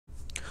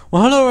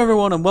Well, hello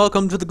everyone, and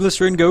welcome to the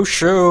Glycerin Go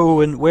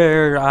Show, and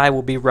where I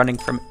will be running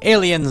from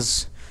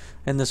aliens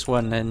in this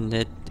one, and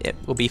it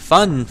will be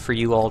fun for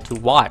you all to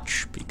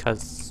watch,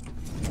 because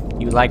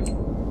you like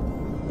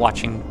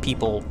watching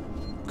people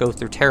go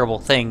through terrible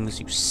things,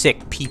 you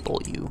sick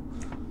people, you.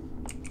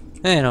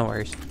 No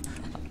worries.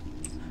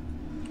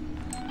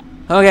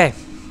 Okay,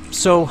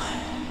 so,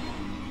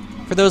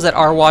 for those that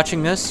are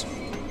watching this,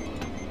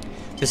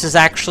 this is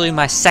actually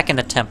my second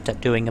attempt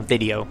at doing a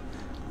video.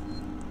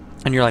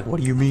 And you're like, what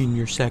do you mean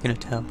your second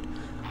attempt?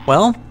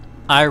 Well,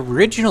 I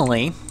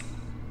originally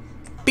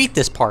beat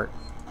this part,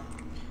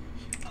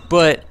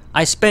 but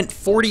I spent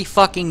 40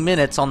 fucking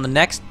minutes on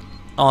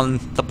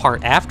the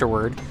part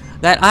afterward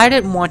that I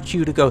didn't want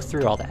you to go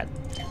through all that.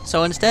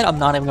 So instead, I'm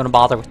not even going to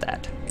bother with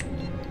that.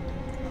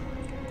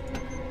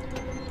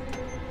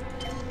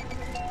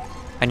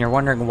 And you're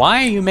wondering,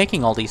 why are you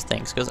making all these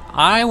things? Because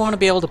I want to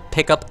be able to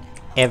pick up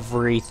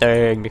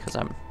everything, because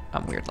I'm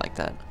weird like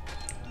that.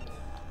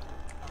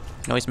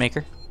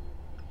 Noisemaker.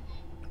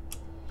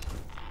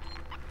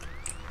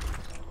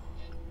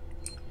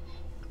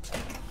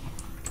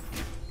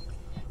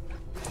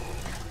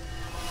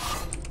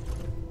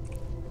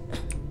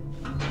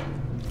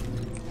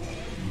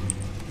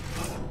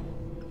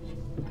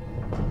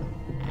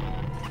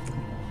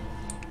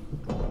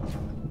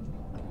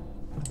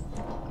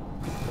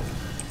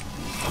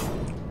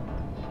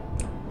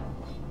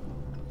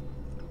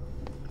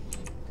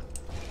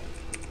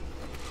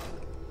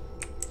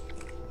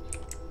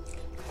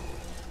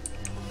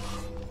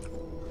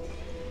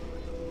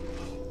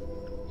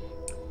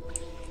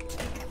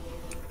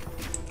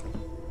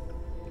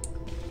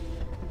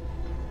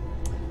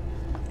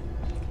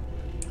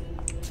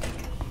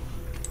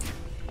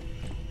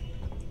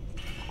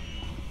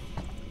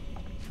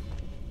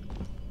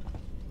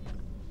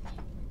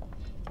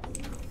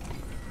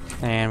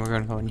 And we're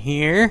going to go in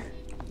here.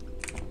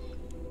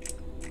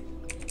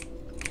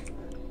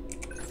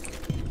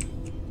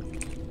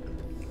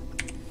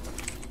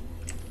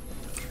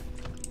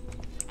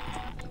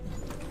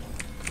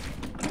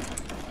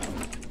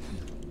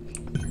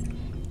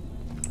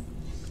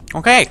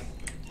 Okay,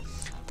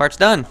 part's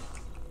done.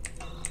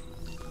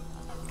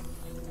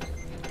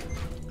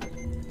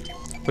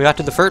 We got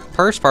to the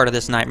first part of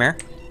this nightmare.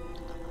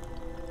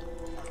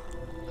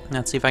 Now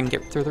let's see if I can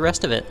get through the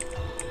rest of it.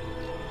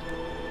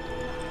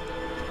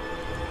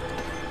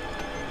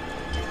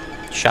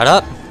 Shut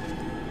up.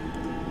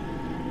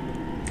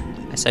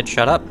 I said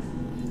shut up.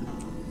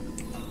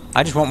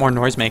 I just want more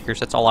noisemakers,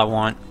 that's all I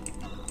want.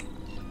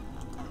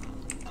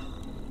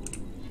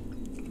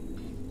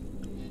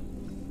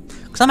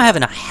 Because I'm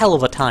having a hell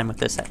of a time with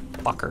this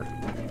fucker.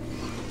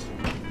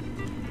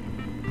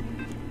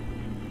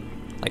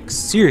 Like,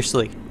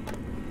 seriously.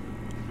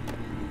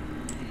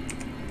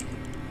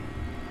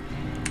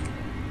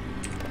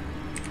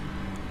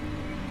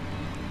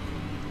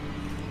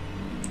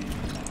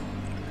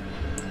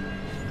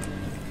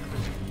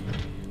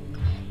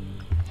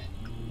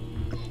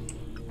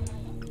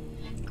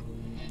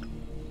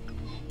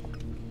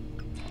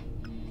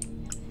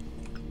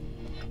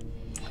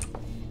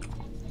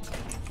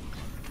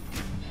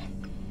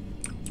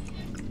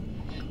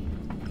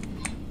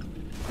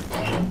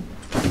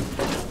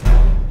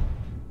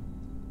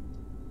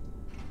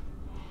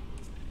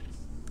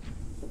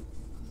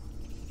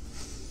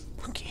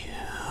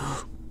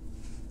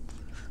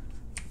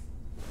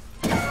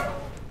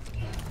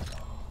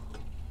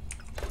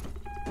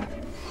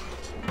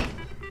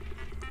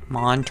 Come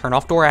on, turn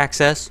off door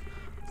access.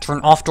 Turn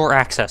off door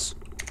access.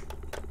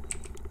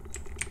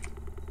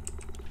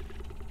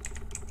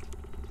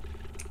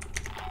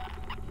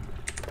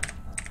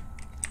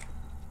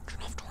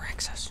 Turn off door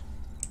access.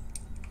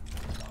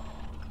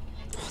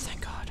 Oh,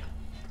 thank God.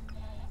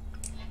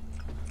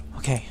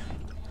 Okay.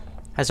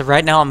 As of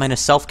right now, I'm in a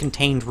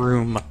self-contained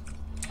room.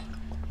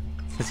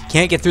 Because he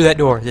can't get through that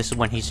door. This is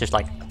when he's just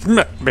like,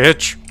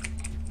 bitch.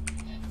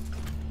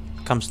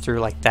 Comes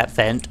through like that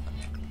vent.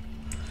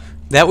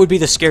 That would be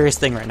the scariest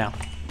thing right now.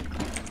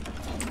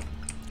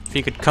 If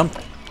he could come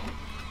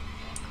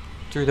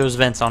through those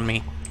vents on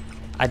me,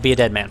 I'd be a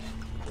dead man.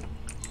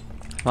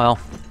 Well,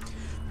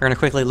 we're gonna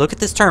quickly look at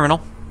this terminal.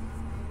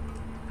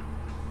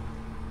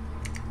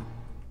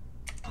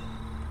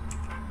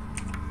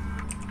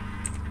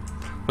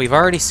 We've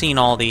already seen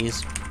all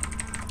these.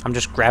 I'm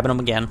just grabbing them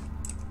again.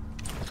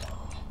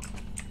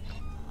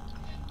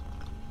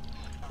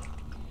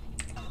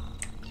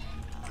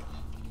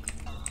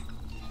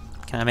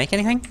 Can I make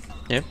anything?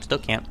 Nope, still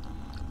can't.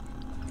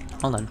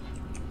 Hold on.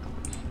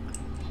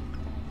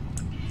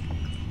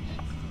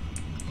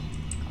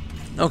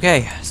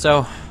 Okay,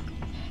 so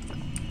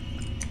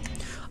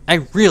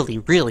I really,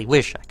 really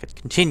wish I could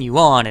continue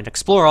on and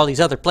explore all these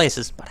other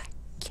places, but I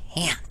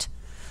can't.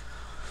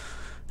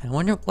 I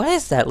wonder, what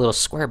is that little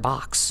square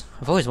box?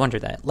 I've always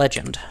wondered that.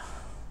 Legend.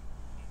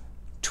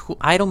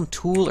 Item,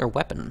 tool, or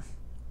weapon?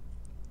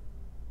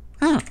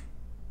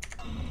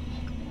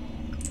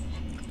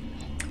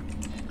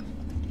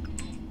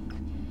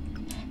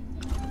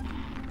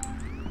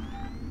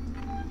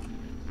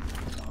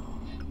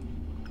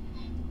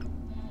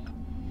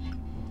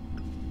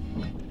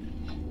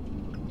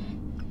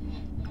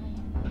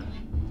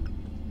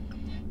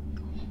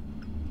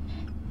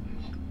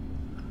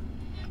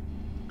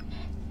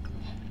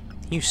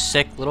 You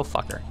sick little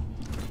fucker.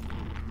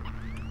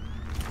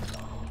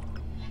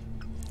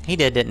 He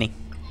did, didn't he?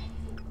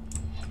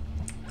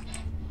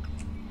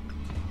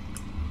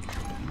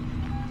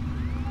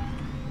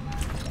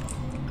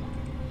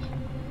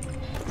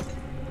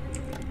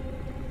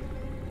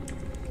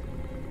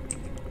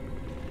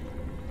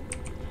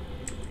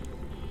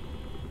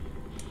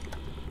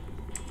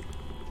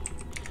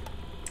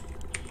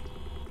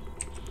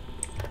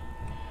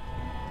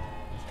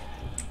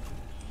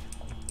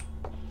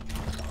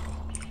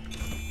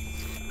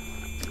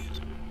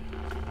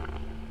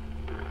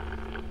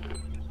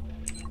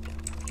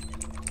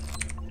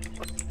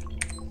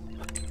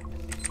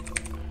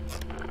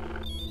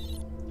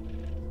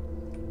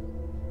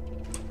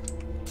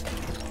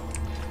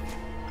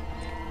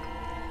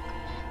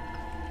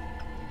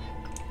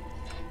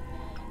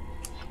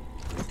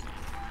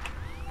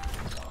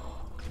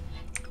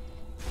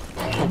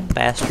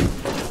 Bastard.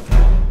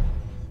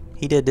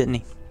 He did, didn't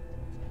he?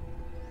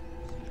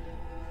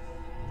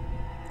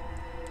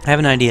 I have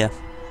an idea.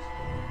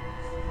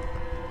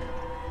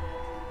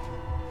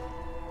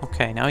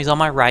 Okay, now he's on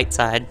my right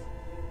side.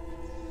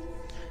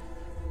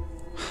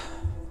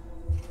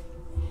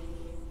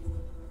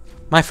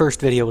 My first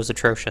video was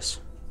atrocious.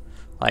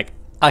 Like,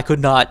 I could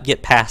not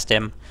get past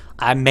him.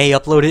 I may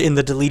upload it in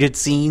the deleted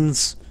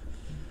scenes,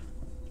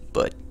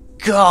 but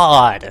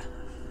God!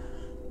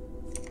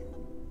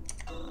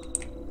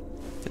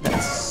 Did that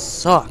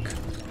suck?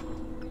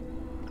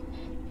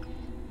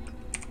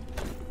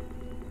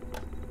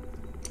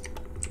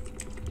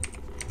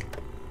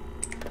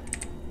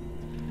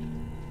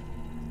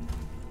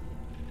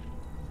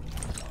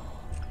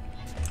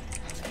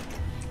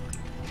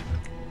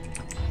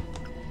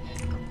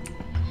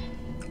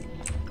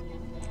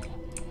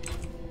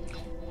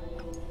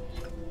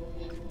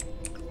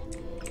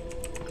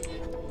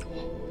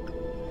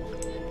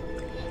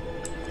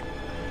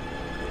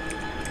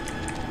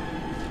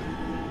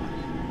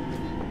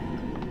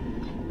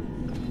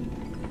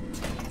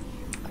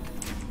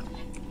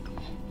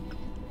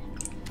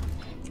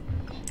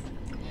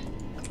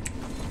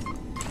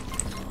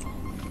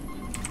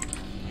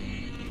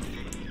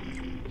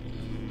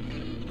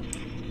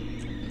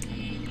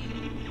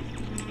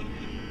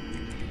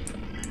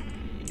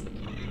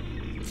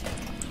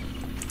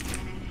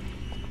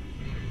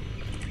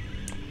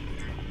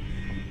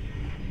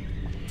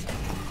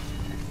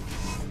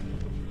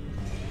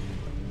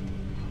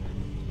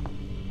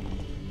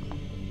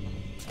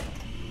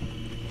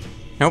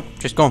 Nope,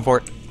 just going for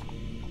it.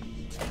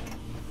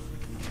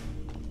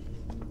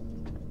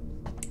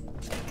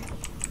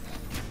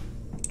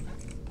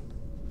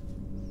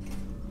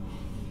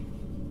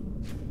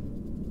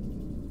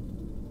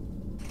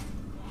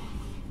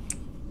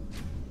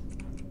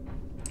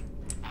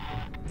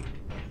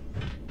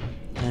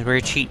 And where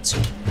he cheats.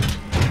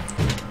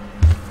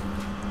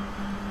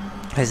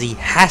 Because he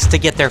has to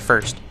get there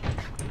first.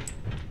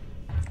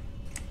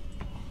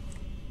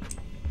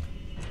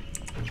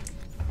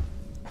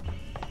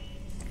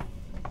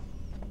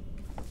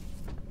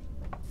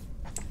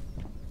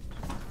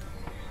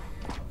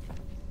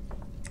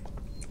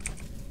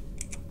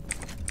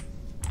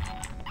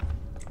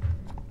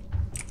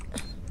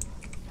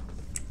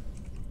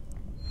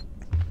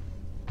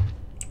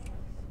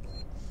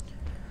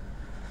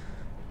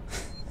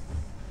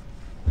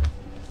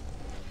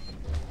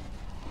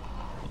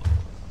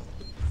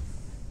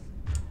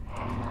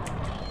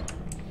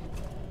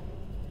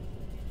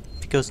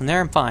 Goes in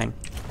there, I'm fine.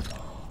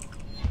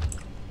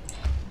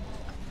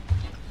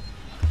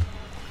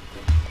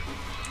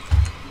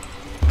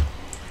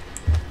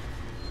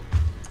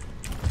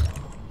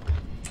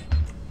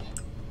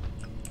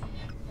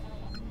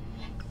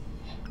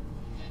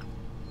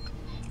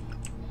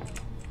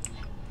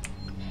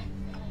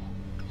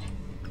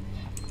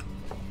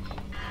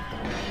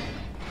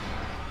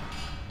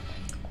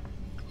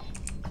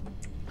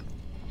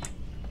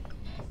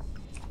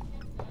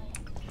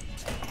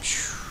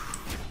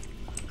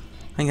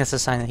 I think that's a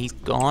sign that he's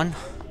gone.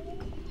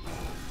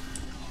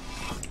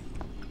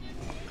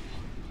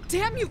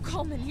 Damn you,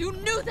 Coleman! You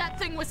knew that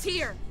thing was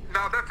here!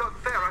 Now that's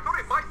unfair. I thought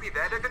it might be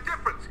there. There's a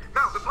difference.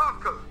 Now, the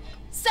passcode.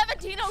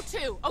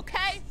 1702,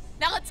 okay?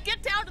 Now let's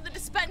get down to the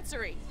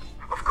dispensary.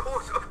 Of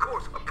course, of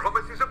course. A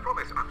promise is a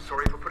promise. I'm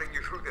sorry for putting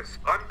you through this.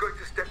 I'm going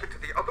to step into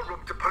the other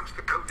room to punch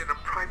the code in and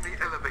prime the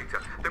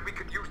elevator. Then we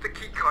can use the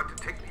key card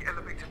to take the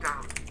elevator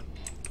down.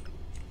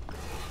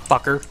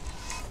 Fucker.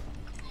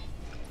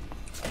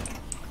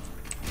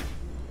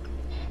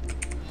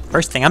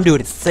 First thing I'm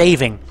doing is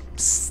saving.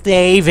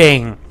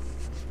 Saving!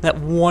 That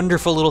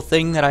wonderful little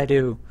thing that I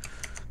do.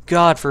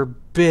 God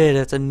forbid,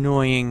 that's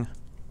annoying.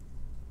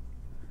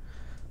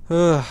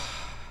 Ugh.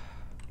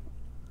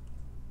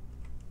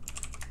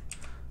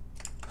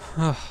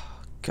 Oh,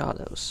 God,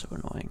 that was so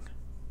annoying.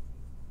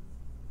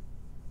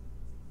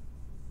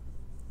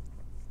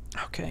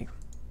 Okay.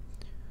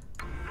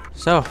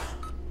 So.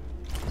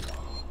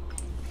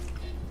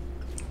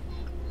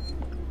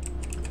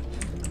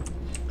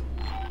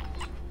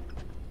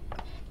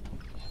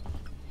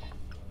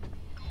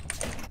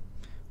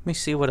 Let me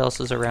see what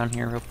else is around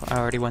here. I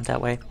already went that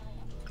way.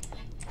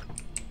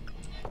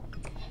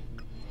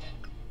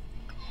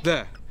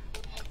 There.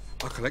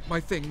 I'll collect my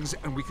things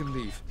and we can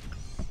leave.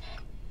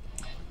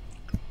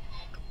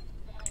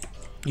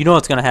 You know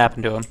what's gonna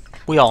happen to him.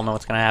 We all know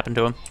what's gonna happen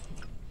to him.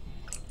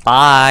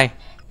 Bye.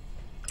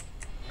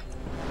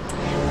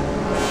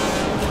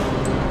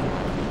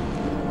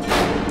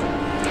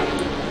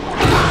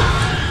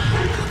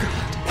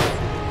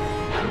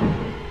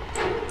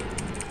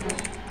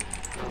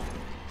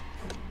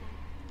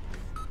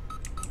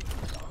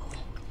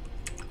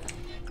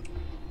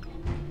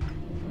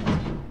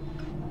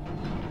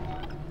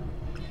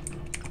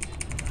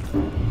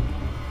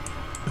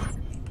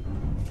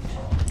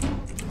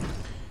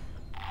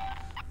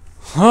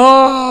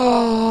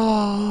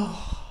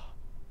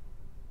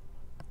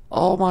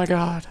 Oh my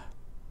god.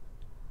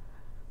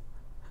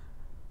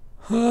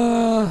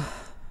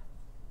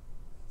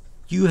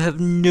 You have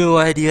no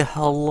idea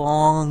how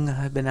long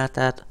I've been at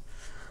that.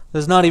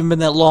 It's not even been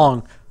that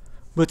long.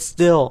 But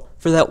still,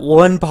 for that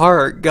one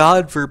part,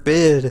 God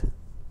forbid.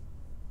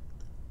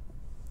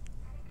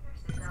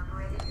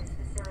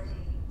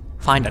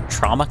 Find a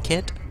trauma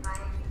kit?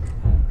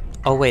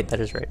 Oh wait, that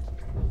is right.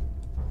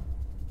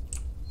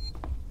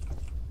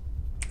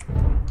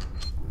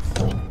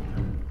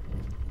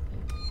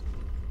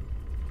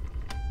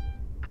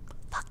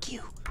 Fuck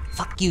you.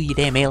 Fuck you, you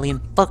damn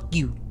alien. Fuck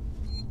you.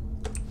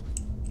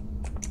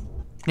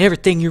 And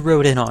everything you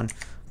wrote in on.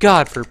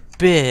 God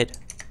forbid.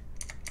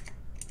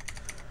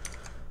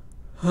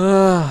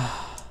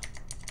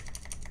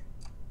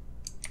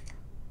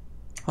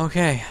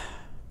 Okay.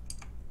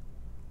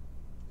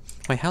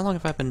 Wait, how long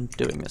have I been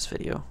doing this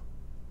video?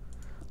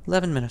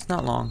 11 minutes,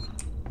 not long.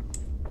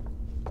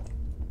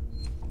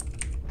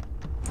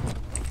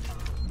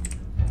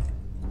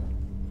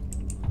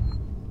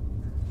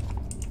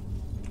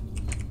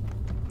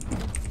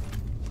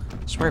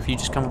 I swear if you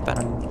just come up out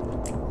and...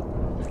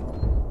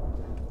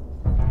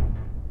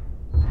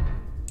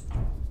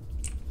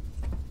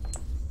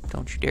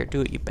 Don't you dare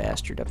do it, you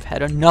bastard. I've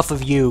had enough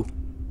of you.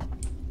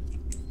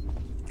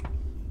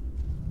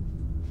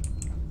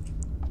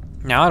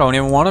 Now I don't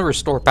even want to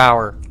restore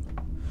power.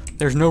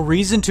 There's no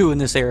reason to in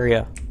this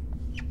area.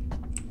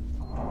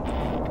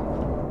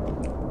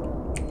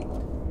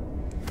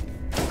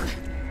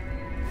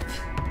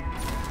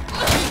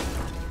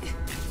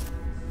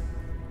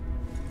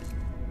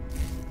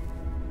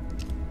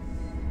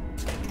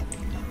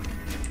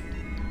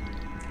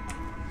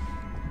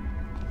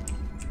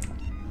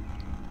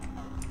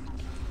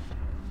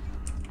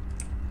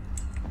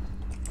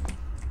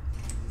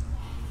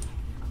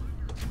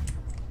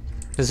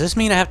 Does this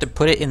mean I have to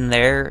put it in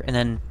there and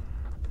then,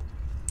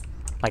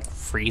 like,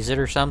 freeze it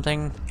or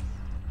something?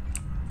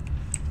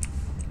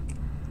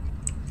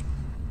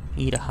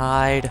 Eat a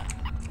hide.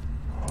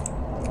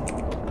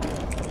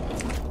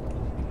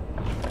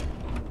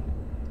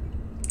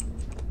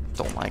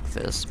 Don't like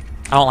this.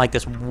 I don't like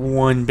this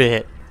one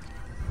bit.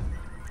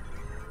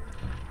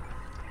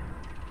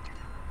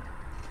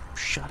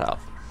 Shut up.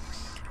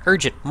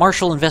 Urgent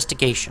Marshall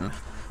investigation.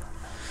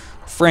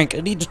 Frank,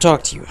 I need to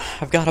talk to you.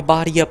 I've got a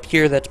body up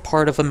here that's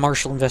part of a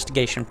Marshall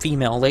investigation.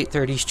 Female, late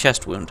 30s,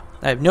 chest wound.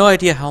 I have no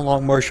idea how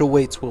long Marshall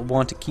Waits will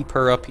want to keep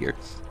her up here,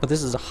 but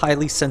this is a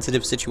highly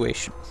sensitive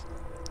situation.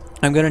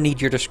 I'm gonna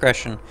need your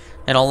discretion,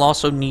 and I'll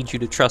also need you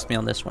to trust me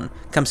on this one.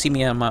 Come see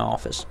me at my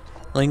office.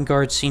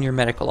 Lingard, Senior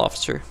Medical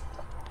Officer.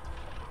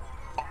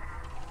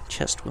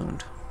 Chest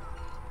wound.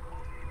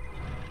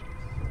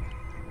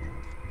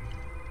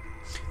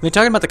 We're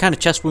talking about the kind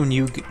of chest wound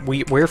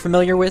we're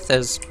familiar with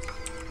as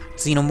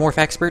xenomorph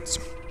experts,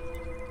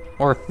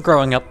 or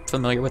growing up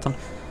familiar with them.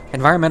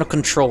 Environmental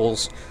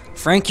controls.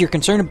 Frank, your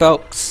concern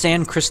about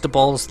San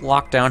Cristobal's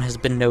lockdown has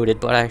been noted,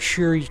 but I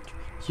assure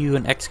you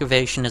an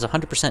excavation is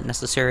 100%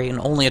 necessary and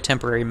only a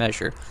temporary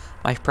measure.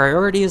 My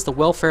priority is the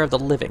welfare of the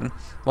living,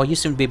 while you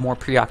seem to be more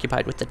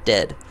preoccupied with the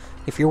dead.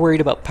 If you're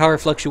worried about power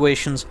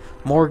fluctuations,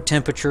 morgue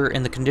temperature,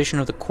 and the condition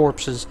of the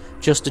corpses,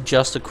 just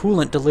adjust the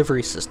coolant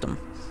delivery system.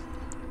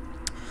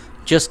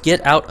 Just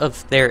get out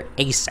of there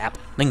ASAP,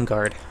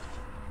 Lingard.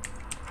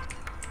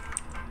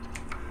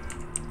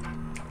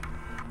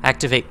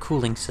 Activate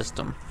cooling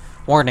system.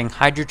 Warning,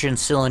 hydrogen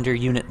cylinder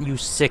unit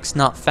U6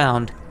 not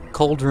found.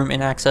 Cold room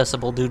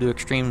inaccessible due to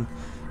extreme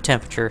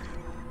temperature.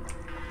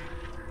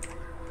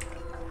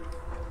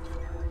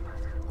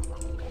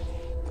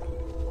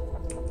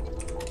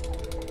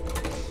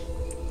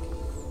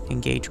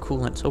 Engage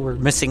coolant. So we're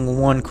missing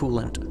one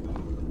coolant.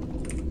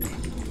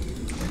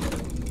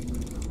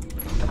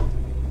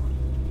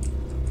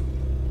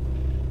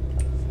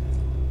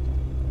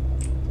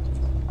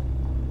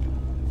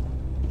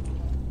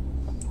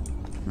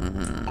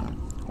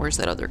 Where's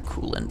that other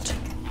coolant?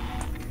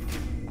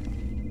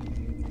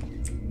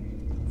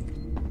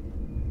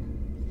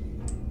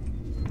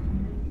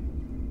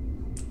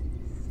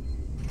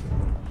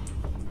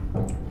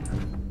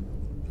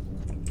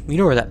 You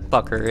know where that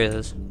fucker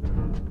is.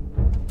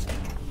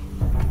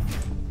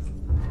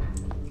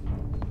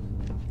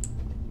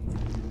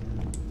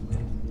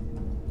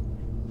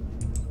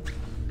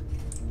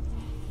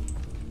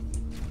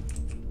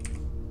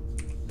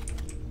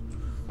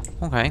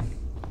 Okay.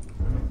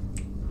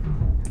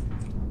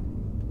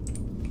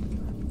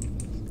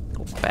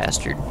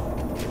 Bastard.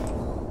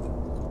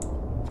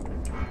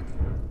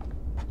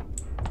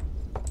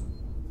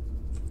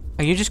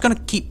 Are you just gonna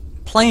keep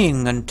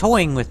playing and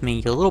toying with me,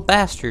 you little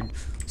bastard?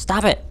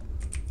 Stop it!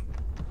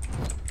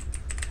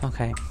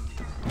 Okay.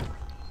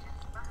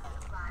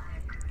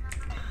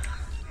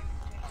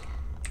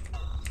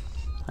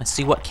 Let's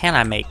see, what can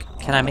I make?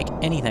 Can I make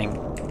anything?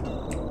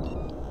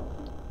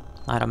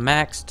 Item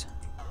maxed.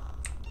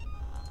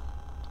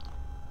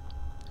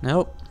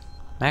 Nope.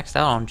 Maxed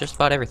out on just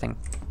about everything.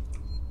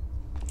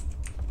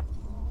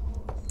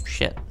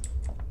 Shit.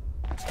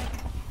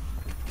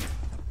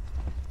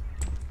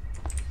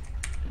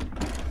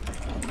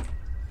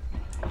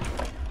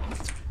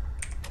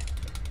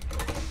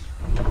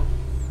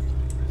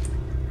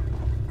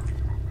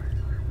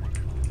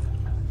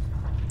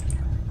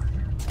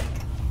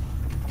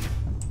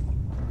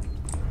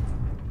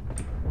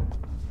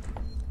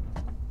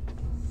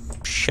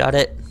 Shut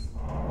it.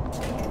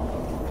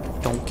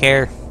 Don't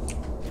care.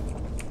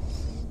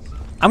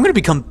 I'm gonna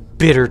become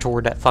bitter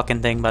toward that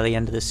fucking thing by the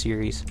end of this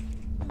series.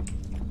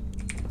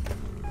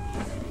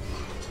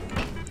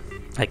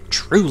 Like,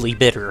 truly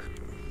bitter.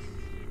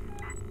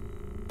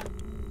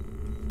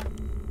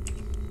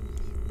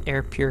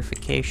 Air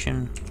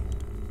purification.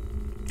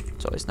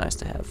 It's always nice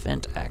to have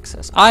vent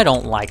access. I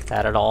don't like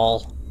that at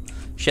all.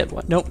 Shit,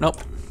 what? Nope, nope.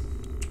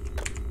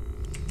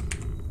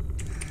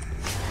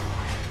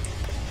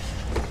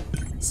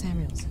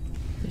 Samuels,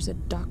 there's a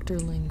Dr.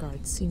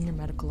 Lingard, senior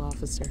medical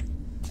officer.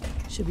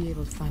 Should be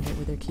able to find out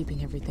where they're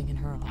keeping everything in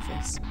her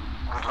office.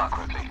 Good luck,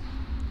 Ripley.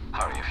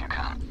 Hurry if you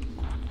can.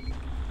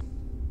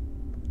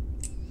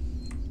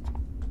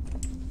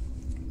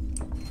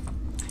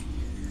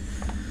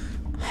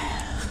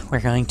 We're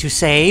going to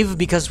save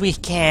because we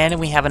can and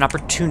we have an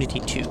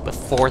opportunity to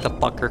before the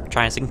fucker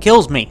tries and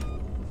kills me.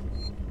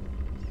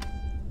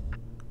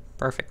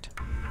 Perfect.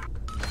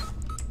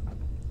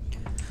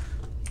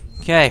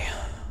 Okay.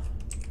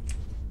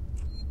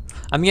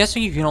 I'm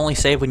guessing you can only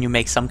save when you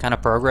make some kind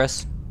of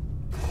progress.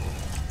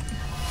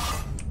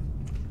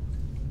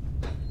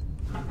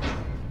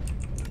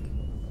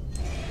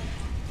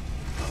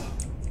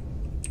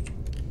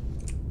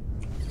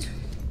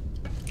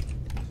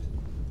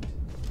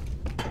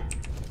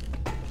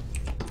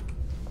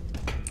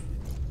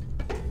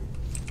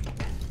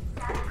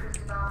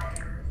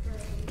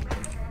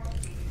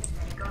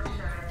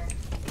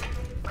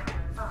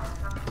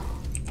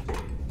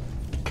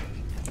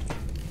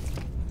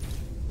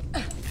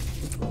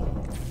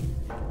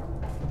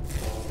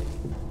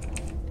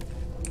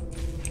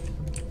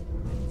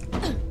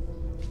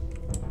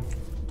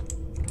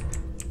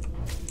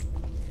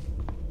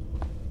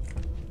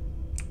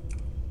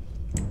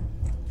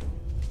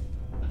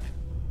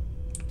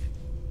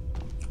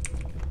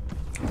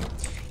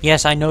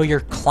 Yes, I know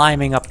you're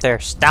climbing up there.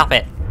 Stop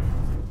it.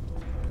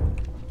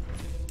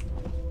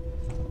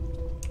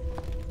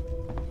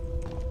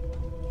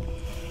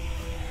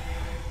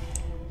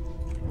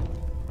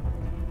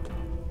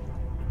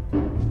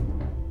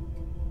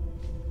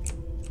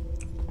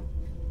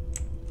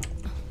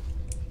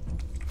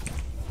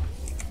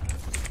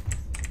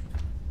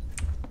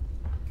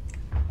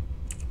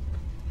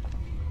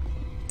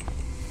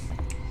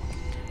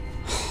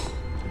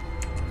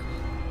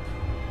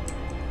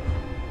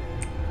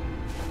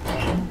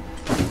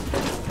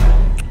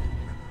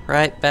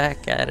 Right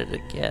back at it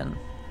again.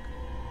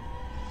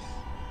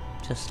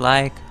 Just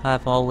like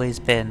I've always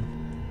been.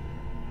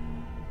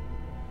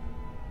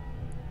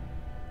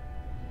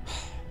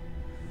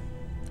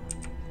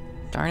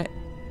 Darn it.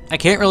 I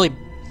can't really...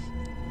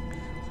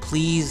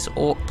 Please,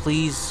 oh,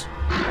 please...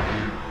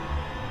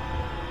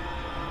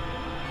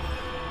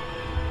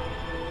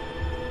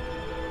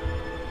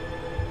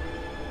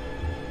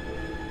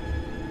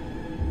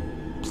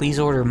 Please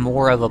order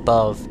more of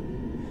above.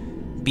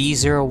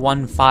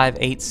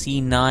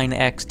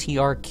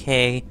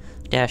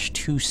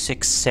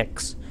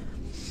 B0158C9XTRK-266.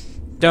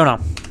 Don't know.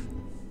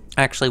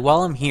 Actually,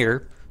 while I'm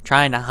here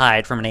trying to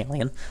hide from an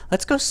alien,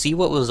 let's go see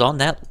what was on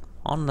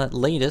that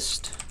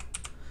latest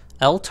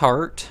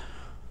L-Tart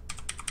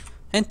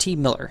and T.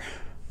 Miller.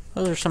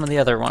 Those are some of the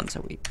other ones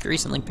that we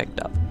recently picked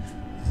up.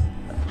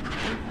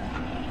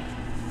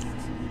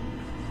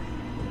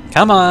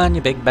 Come on,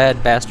 you big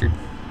bad bastard.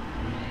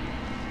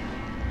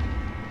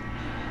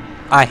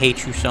 I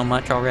hate you so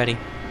much already.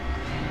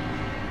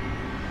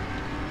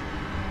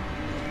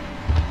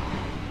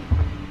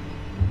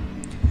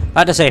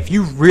 I have to say, if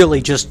you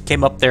really just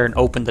came up there and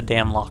opened the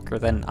damn locker,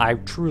 then I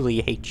truly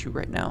hate you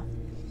right now.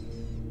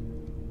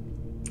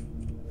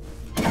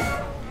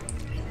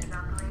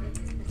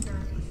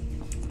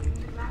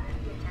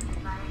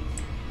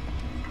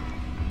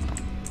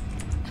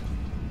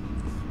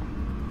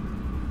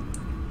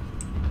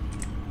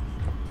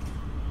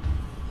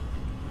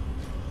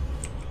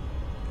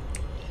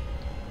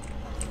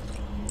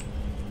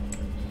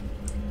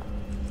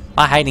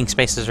 My hiding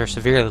spaces are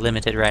severely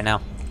limited right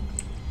now.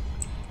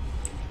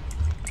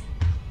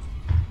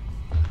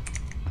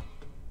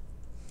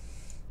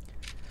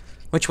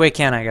 Which way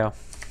can I go?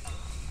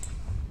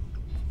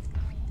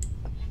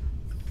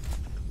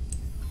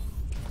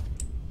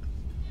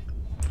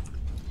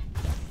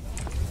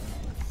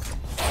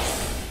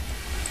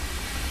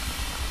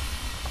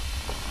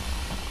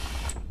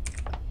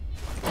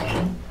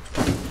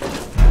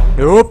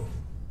 Nope.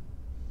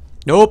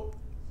 Nope.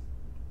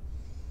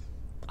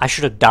 I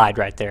should have died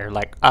right there.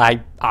 Like,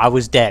 I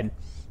was dead.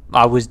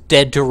 I was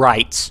dead to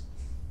rights.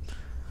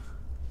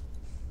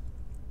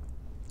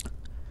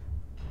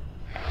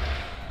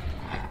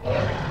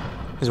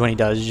 Because when he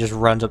does, he just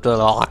runs up to the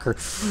locker.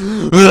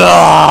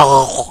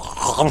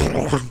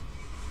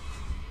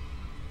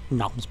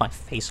 Knocks my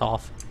face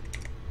off.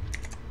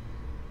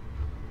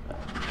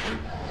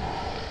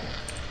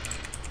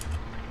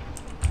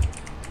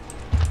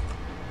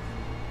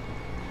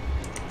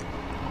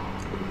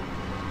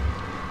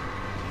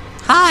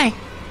 Hi!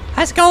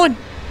 How's it going?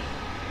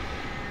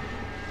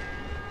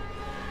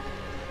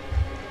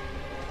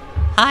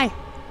 Hi.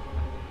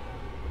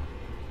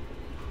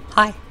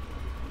 Hi.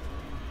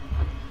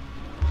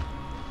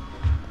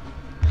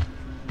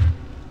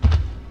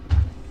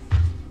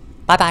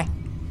 Bye-bye.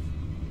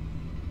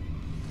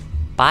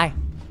 Bye.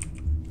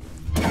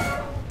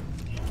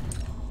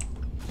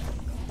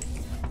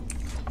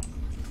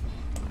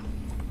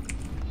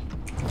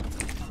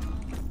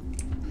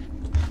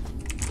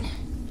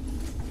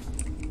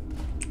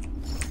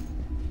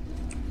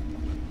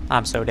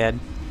 I'm so dead.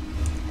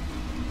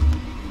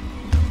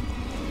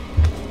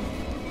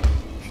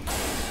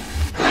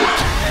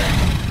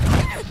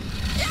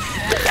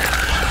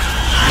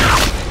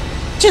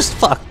 Just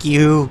fuck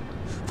you.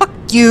 Fuck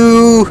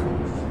you.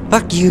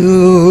 Fuck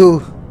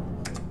you.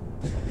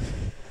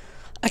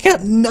 I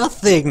got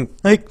nothing.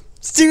 Like,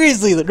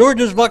 seriously, the door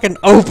just fucking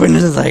opened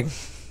and it's like,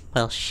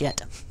 well,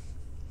 shit.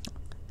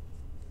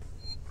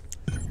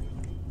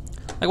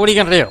 Like, what are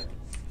you gonna do?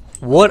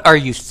 What are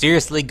you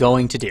seriously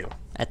going to do?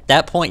 At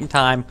that point in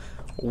time,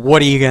 what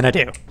are you gonna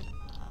do?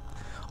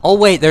 Oh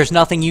wait, there's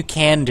nothing you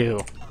can do.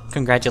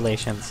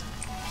 Congratulations.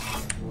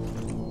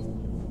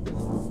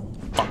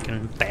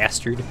 Fucking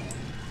bastard.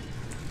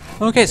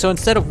 Okay, so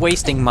instead of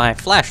wasting my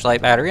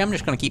flashlight battery, I'm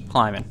just gonna keep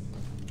climbing.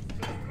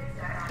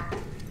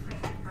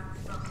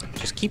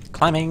 Just keep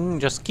climbing,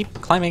 just keep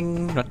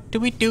climbing. What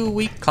do?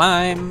 We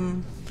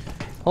climb.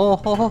 Ho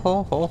ho ho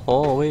ho ho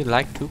ho, we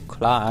like to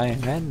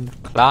climb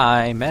and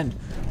climb, and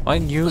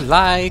when you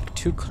like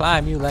to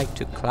climb, you like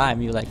to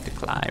climb, you like to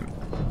climb.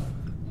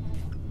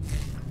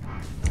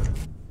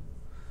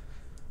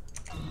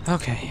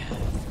 Okay.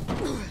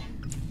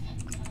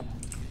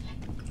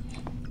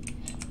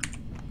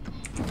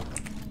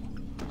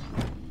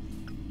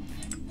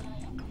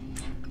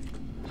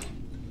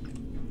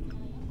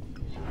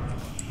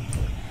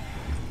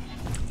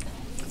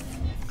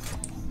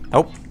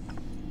 Nope.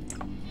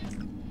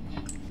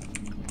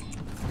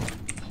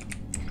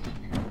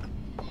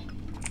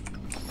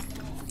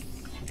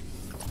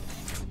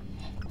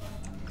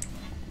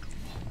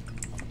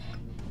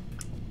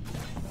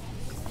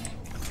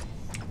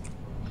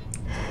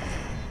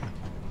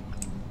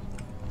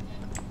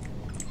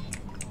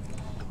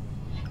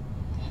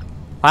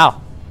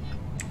 Wow.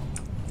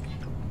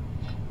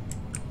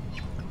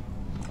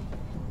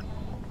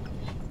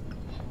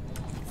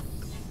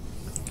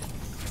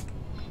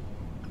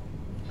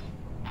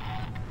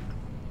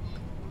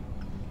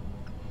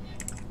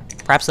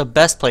 Perhaps the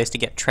best place to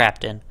get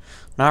trapped in.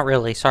 Not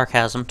really,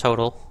 sarcasm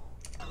total.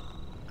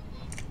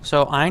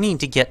 So I need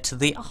to get to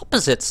the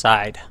opposite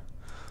side.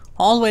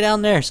 All the way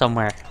down there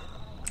somewhere.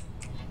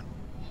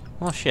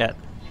 Oh shit.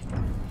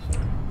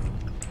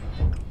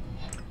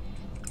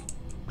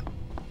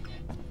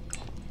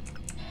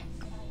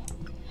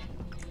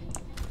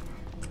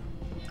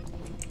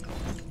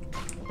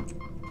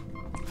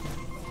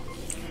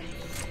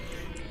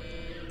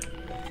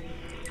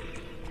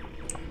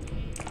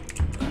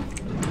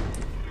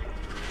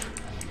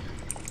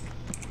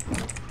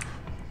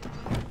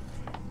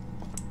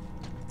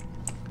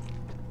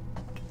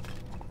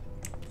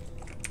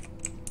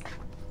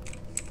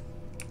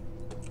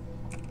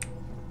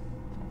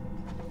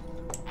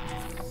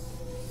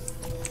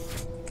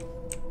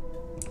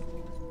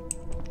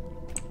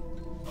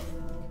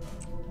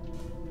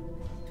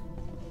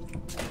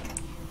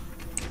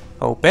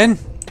 Open.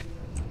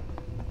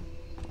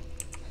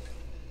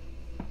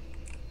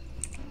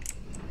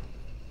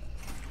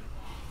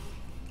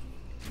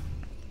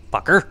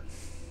 Fucker.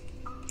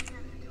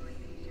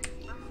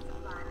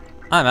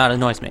 I'm out of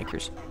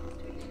noisemakers.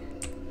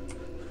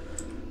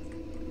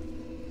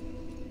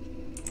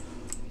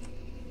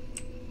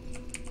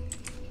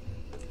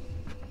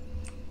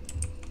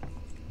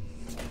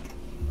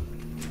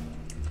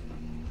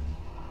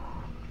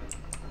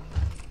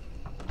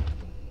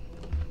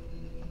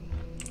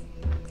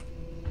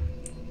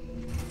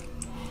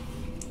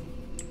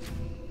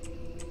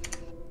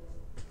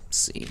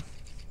 See.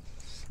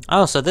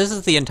 Oh, so this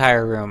is the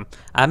entire room.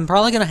 I'm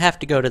probably gonna have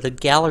to go to the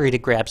gallery to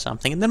grab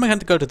something, and then I'm gonna have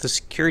to go to the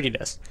security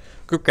desk,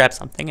 go grab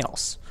something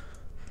else.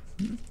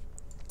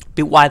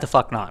 But why the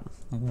fuck not?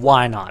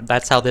 Why not?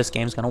 That's how this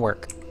game's gonna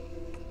work.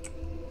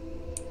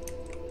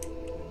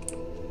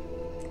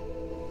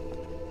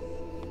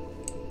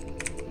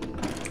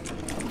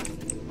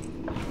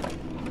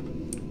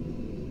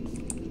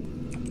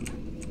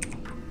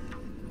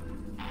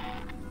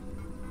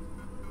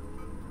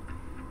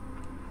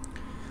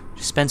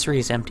 dispensary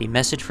is empty.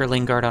 Message for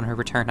Lingard on her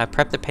return. I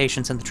prepped the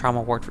patients in the trauma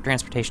ward for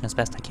transportation as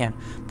best I can.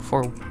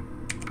 Before...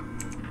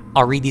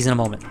 I'll read these in a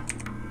moment.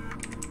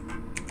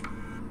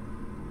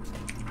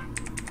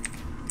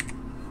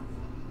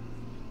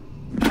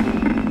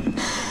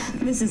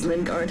 This is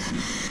Lingard,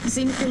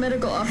 Senior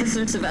Medical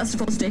Officer at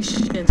Sevastopol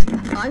Station.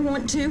 I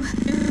want to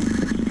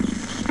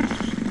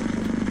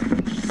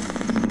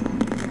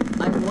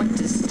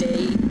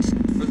state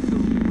for the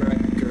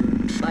record.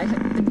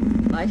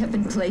 I have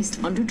been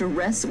placed under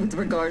duress with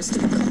regards to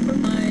the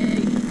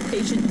compromised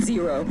patient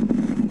Zero.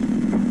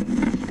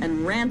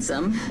 And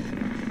Ransom,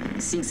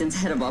 Seegson's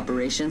head of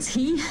operations,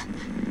 he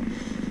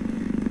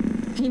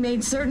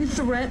made certain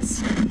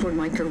threats for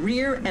my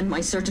career and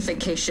my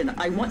certification.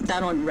 I want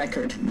that on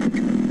record.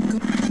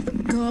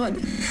 God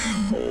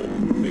help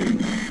me.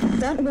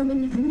 That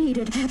woman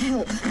needed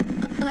help.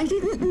 I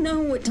didn't know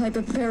what type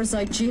of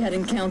parasite she had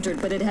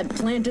encountered, but it had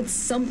planted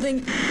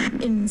something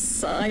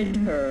inside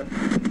her.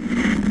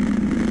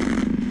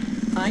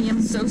 I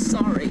am so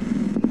sorry.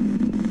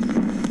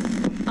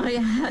 I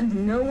had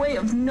no way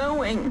of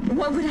knowing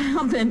what would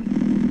happen.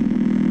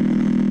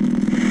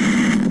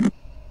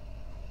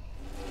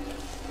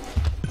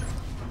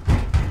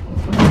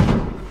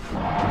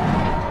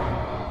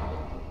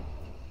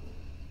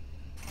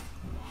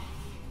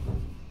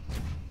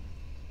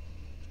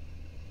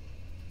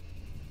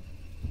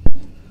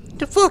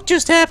 The fuck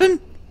just happened?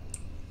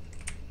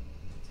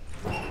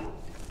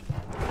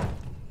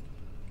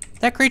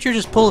 That creature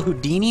just pulled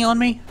Houdini on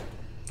me?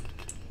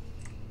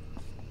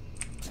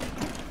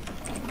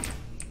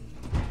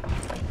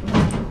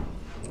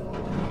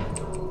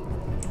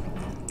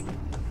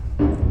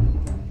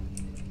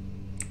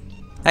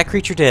 That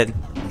creature did.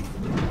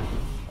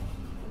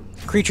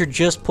 Creature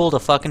just pulled a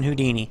fucking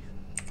Houdini.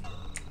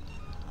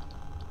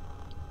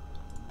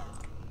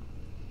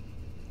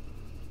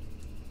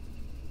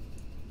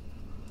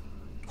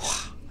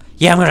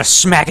 Yeah, I'm gonna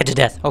smack it to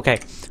death.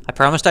 Okay, I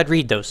promised I'd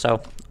read those,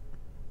 so...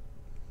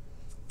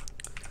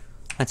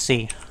 Let's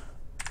see.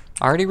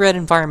 I already read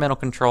environmental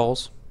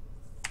controls.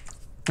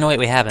 No, wait,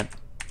 we haven't.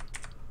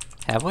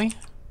 Have we?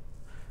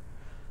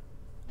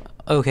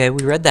 Okay,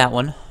 we read that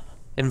one.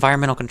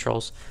 Environmental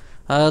controls.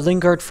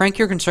 Lingard, Frank,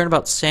 your concern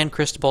about San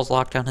Cristobal's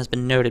lockdown has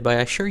been noted, but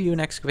I assure you an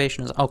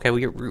excavation is... Okay,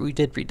 we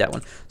did read that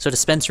one. So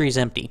dispensary is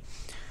empty.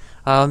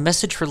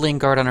 Message for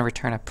Lingard on a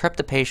return. I prepped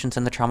the patients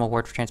in the trauma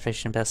ward for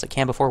transportation best I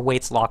can before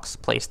Waits locks the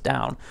place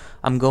down.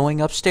 I'm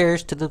going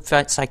upstairs to the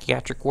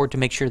psychiatric ward to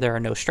make sure there are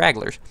no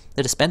stragglers.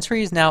 The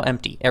dispensary is now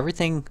empty.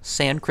 Everything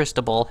San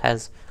Cristobal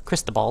has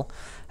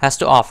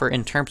to offer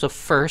in terms of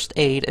first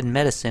aid and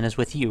medicine is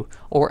with you,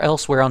 or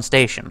elsewhere on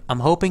station. I'm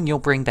hoping you'll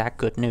bring back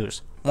good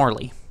news.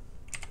 Morley.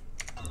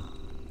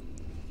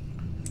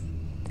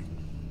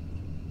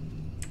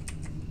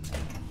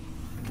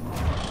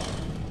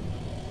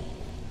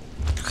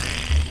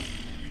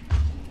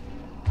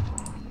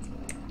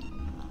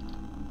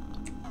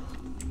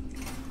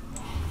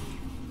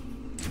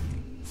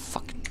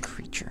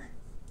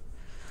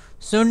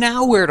 So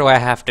now where do I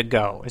have to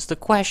go, is the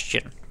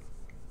question.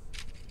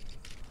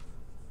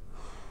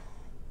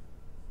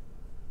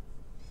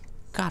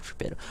 God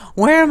forbid.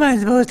 Where am I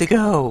supposed to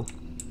go?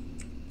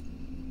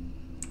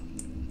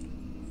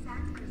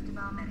 San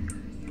Cristobal Medical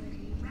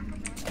Facility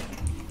recommends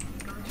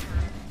medical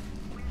insurance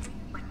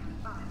when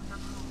you're far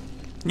from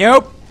home.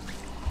 Nope.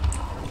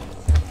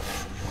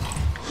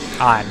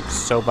 I'm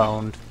so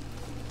boned.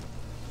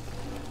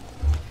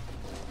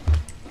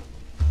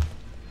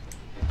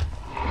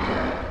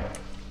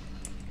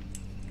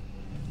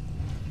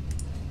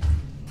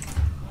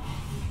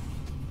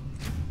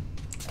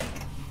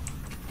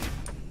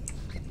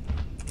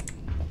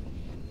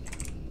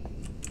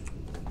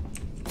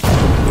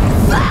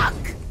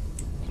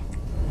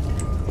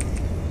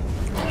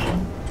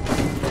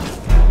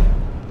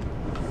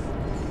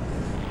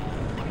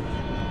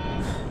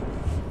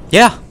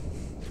 Yeah.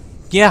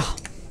 Yeah.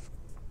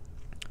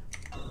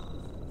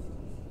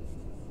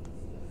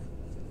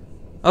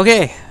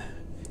 Okay.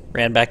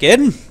 Ran back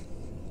in.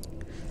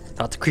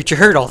 Thought the creature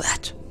heard all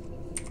that.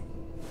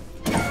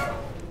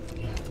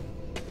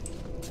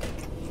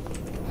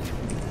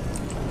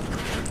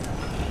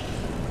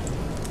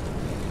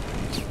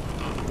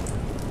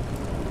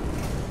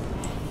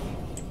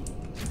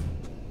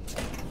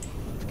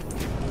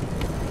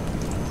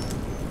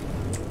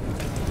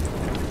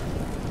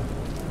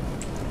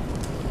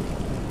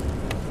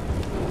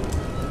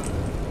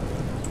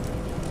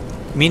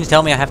 You mean to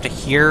tell me I have to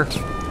hear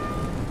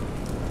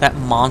that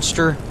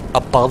monster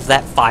above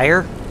that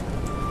fire?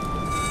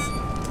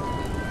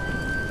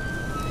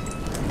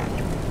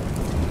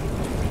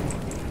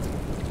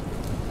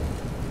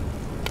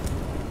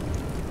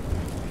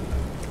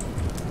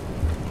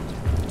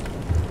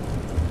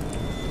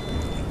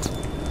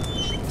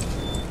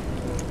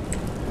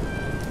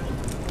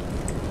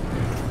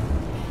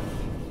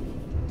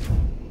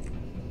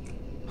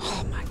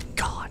 Oh my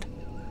God.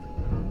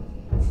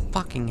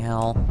 Fucking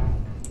hell.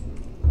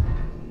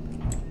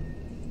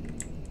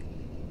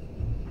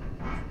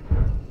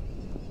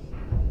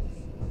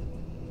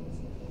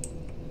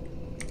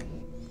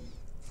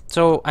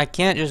 So I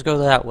can't just go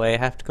that way. I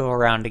have to go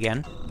around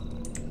again.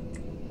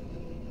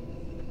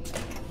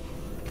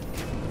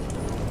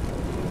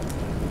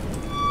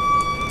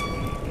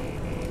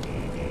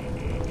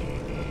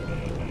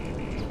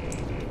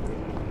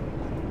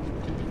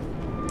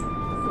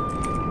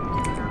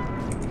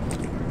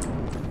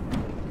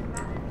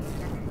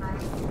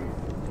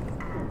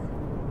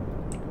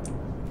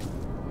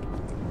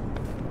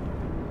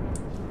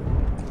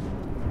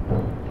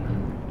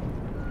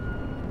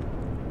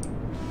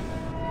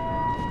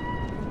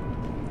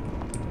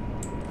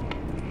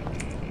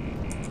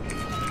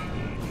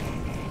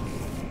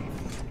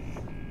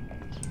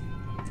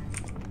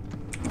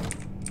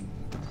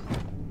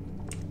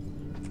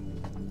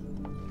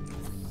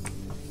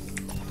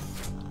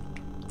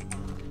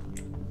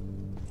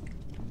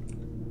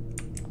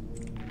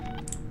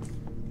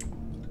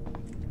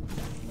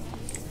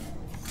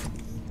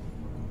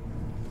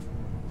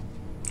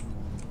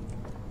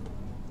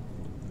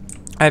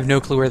 I have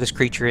no clue where this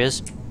creature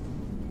is.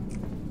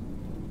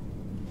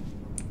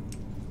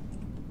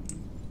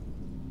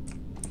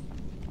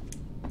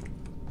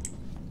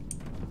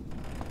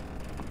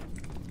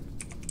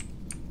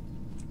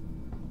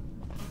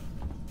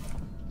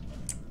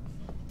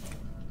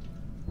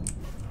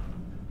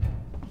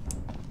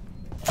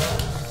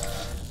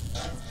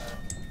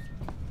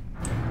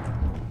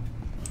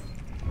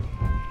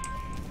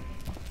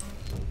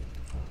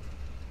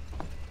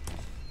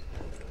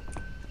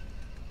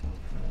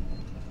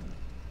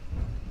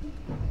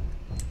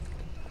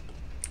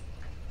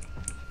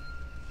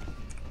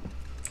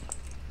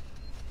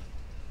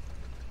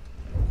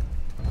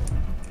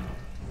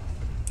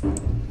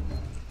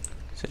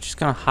 So just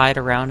gonna hide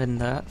around in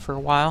that for a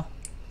while?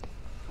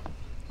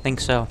 Think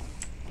so.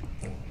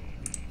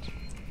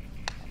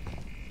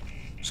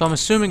 So I'm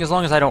assuming as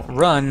long as I don't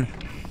run,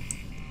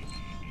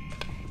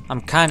 I'm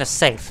kinda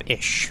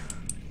safe-ish.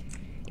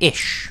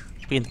 Ish.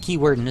 Being the key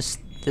word in this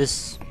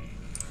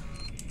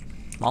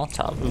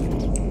Molotov.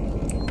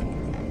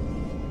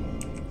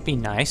 Be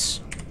nice.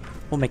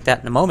 We'll make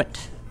that in a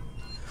moment.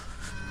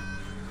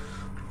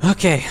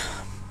 Okay.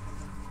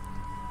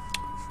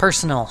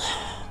 Personnel.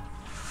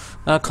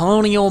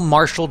 Colonial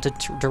Marshal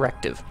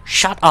Directive.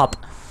 Shut up!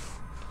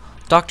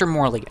 Dr.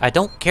 Morley, I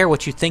don't care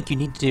what you think you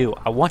need to do.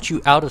 I want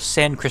you out of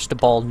San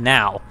Cristobal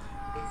now.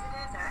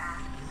 Visitors are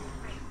asked to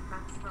refrain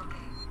from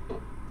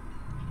smoking.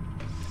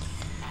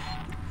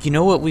 You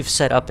know what we've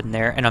set up in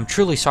there, and I'm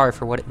truly sorry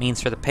for what it means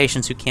for the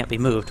patients who can't be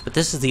moved, but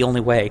this is the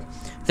only way.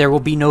 There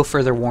will be no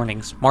further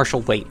warnings.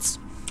 Marshal waits.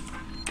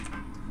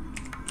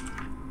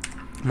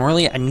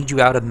 Morley, I need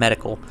you out of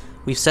medical.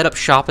 We've set up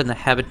shop in the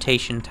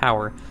habitation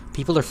tower.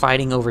 People are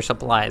fighting over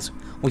supplies.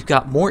 We've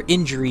got more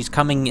injuries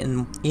coming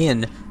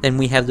in than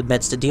we have the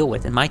meds to deal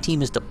with, and my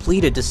team is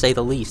depleted to say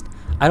the least.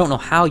 I don't know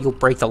how you'll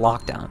break the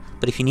lockdown,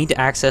 but if you need to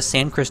access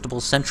San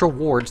Cristobal's central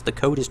wards, the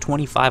code is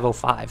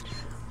 2505.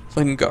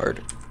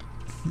 Lingard.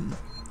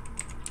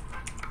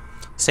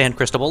 San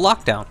Cristobal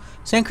lockdown.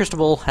 San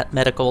Cristobal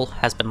Medical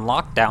has been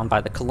locked down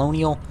by the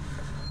Colonial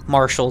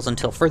Marshals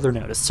until further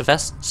notice.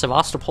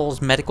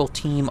 Sevastopol's medical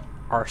team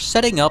are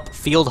setting up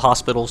field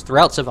hospitals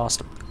throughout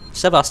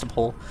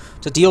Sevastopol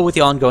to deal with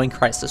the ongoing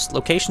crisis.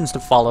 Locations to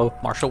follow.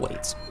 Marshal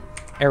waits.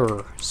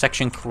 Error.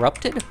 Section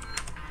corrupted?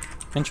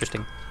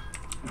 Interesting.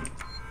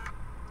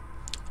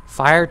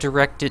 Fire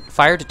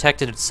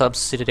detected at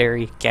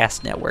subsidiary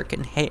gas network.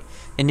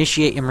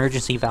 Initiate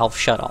emergency valve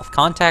shutoff.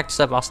 Contact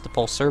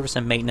Sevastopol service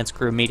and maintenance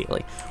crew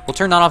immediately. We'll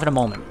turn that off in a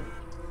moment.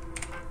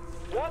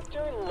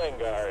 Dr.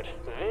 Lingard,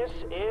 this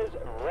is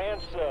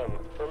Ransom.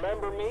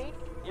 Remember me?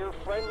 Your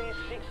friendly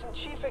Seegson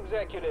chief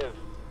executive.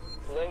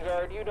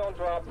 Lingard, you don't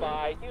drop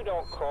by, you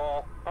don't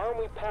call. Aren't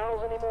we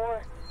pals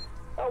anymore?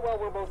 Oh, well,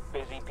 we're both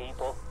busy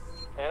people.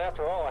 And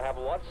after all, I have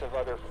lots of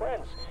other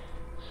friends.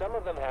 Some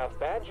of them have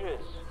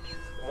badges.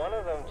 One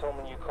of them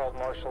told me you called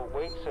Marshal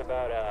Waits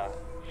about a,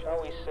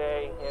 shall we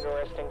say,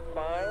 interesting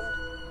find.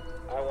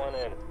 I want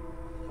in.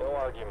 No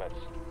arguments.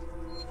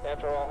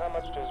 After all, how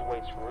much does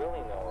Waits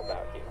really know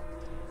about you?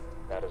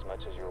 Not as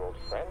much as your old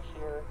friend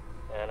here.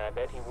 And I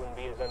bet he wouldn't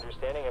be as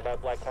understanding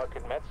about black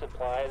market med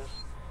supplies.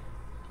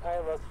 I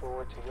look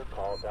forward to your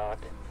call, Doc.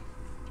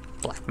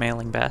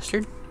 Blackmailing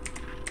bastard.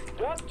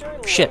 Dr.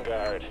 Shit.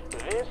 Lingard,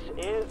 this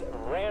is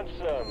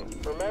Ransom.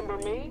 Remember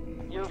me?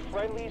 Your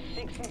friendly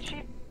Seegson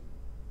chief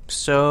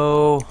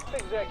So...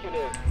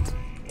 executive.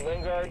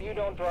 Lingard, you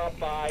don't drop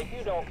by,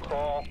 you don't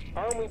call.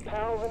 Aren't we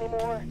pals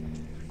anymore?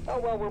 Oh,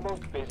 well, we're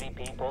both busy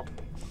people.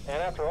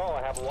 And after all,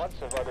 I have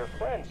lots of other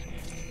friends.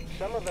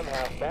 Some of them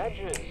have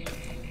badges.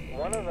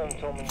 One of them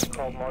told me you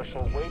called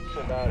Marshal Waits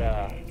about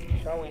a,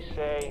 shall we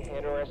say,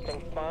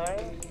 interesting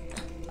find.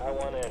 I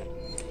want in.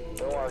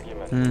 No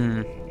argument.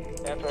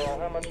 After all,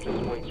 how much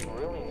does Waits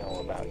really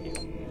know about you?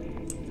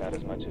 Not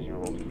as much as your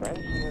old friend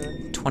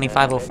here.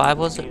 2505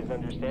 was it? His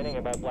understanding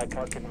about black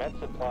market med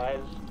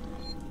supplies.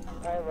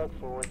 I look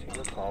forward to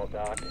your call,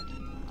 Doc.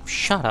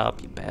 Shut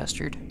up, you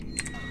bastard.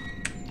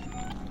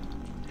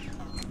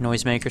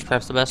 Noisemaker's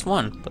perhaps the best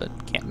one, but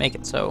can't make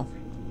it so.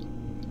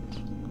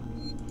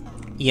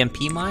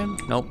 EMP mine?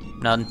 Nope,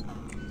 none.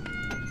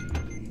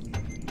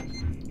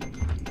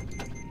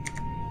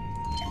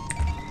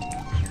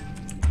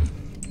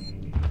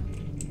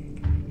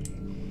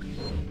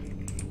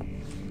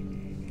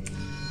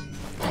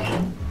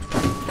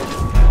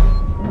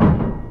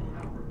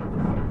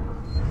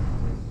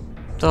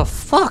 The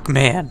fuck,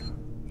 man?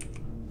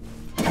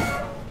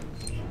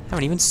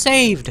 Haven't even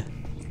saved.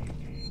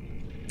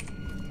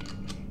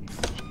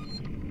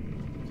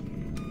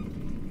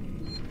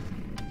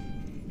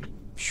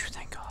 Phew,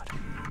 thank God.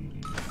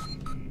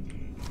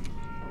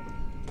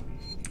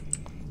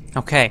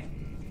 Okay.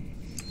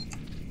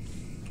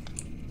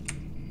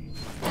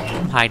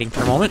 I'm hiding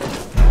for a moment.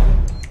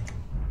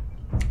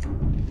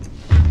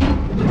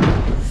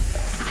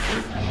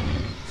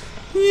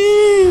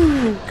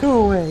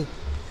 Go away.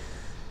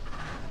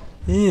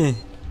 Yeah,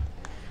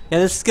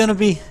 this is gonna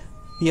be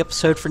the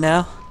episode for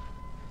now.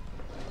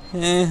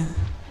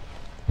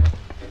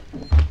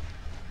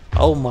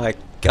 Oh my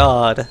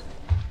God.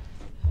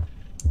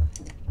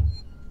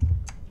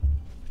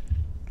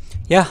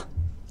 Yeah,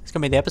 it's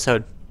gonna be the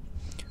episode.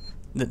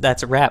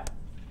 That's a wrap.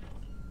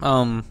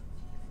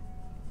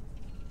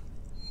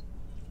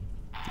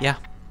 Yeah.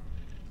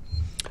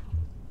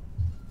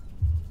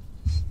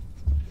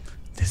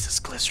 This is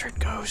Glycerin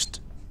Ghost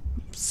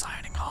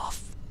signing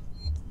off.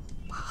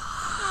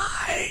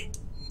 Bye.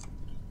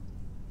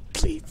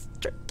 Please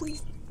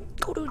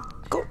go to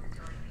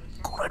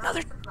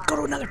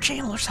another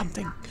channel or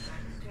something.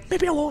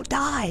 Maybe I won't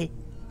die.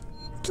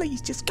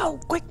 Please just go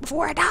quick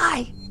before I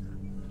die.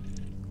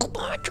 Come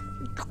on,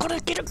 you're gonna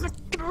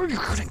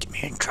get me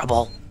in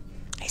trouble.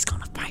 He's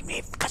gonna find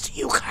me because of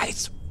you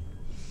guys.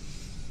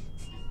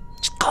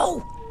 Just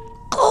go.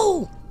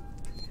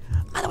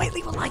 By the way,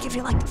 leave a like if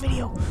you liked the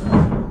video.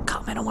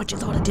 Comment on what you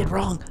thought I did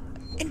wrong.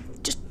 And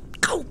just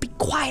go be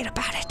quiet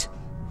about it.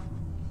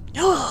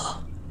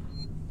 Ugh.